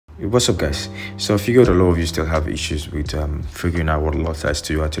What's up, guys? So I figured a lot of you still have issues with figuring out what lot size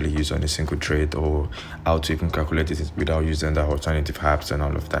to actually use on a single trade, or how to even calculate it without using the alternative apps and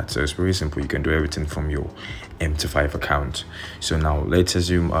all of that. So it's very simple. You can do everything from your MT5 account. So now let's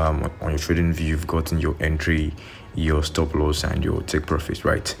assume on your trading view you've gotten your entry, your stop loss, and your take profit,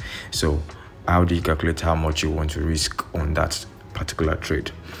 right? So how do you calculate how much you want to risk on that particular trade?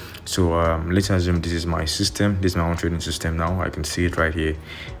 So let's assume this is my system. This is my own trading system. Now I can see it right here,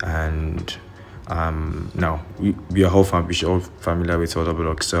 and now we are all familiar with order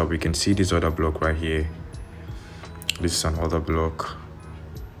blocks. So we can see this order block right here. This is an order block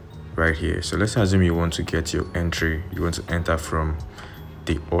right here. So let's assume you want to get your entry. You want to enter from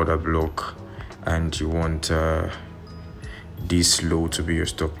the order block, and you want this low to be your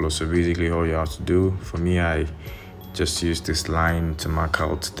stop loss. So basically all you have to do, for me, I just use this line to mark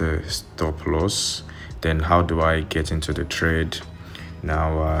out the stop loss. Then how do I get into the trade?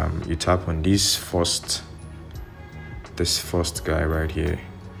 Now you tap on this first guy right here,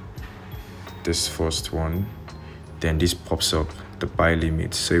 this first one. Then this pops up, the buy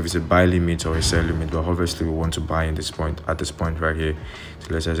limit. So if it's a buy limit or a sell limit, but obviously we want to buy in this point, at this point right here.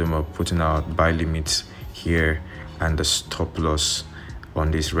 So let's assume we're putting our buy limits here and the stop loss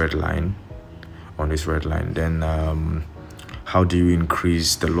on this red line. Then how do you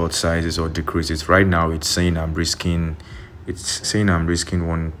increase the lot sizes or decrease it? Right now it's saying I'm risking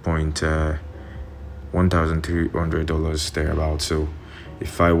 $1,300 thereabout. So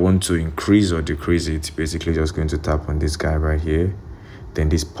if I want to increase or decrease it, basically just going to tap on this guy right here. Then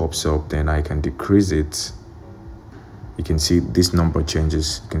this pops up, then I can decrease it. You can see this number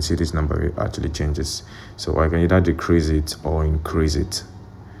changes. You can see this number actually changes. So I can either decrease it or increase it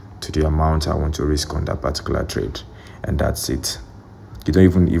to the amount I want to risk on that particular trade, and that's it. You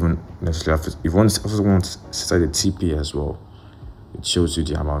don't even necessarily have to. If you also want to set a TP as well, it shows you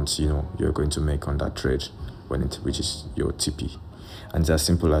the amount you're going to make on that trade when it reaches your TP, and it's as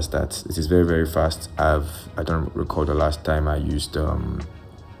simple as that. It is very, very fast. I don't recall the last time I used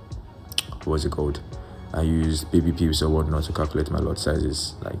what's it called? I used baby pips or whatnot to calculate my lot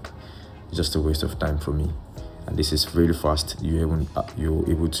sizes. Like, it's just a waste of time for me. And this is really fast. You're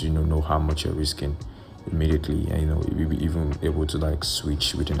able to know how much you're risking immediately, and you'll be even able to like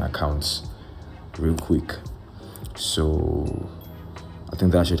switch within accounts real quick. So I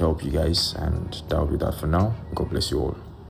think that should help you guys, and that will be that for now. God bless you all.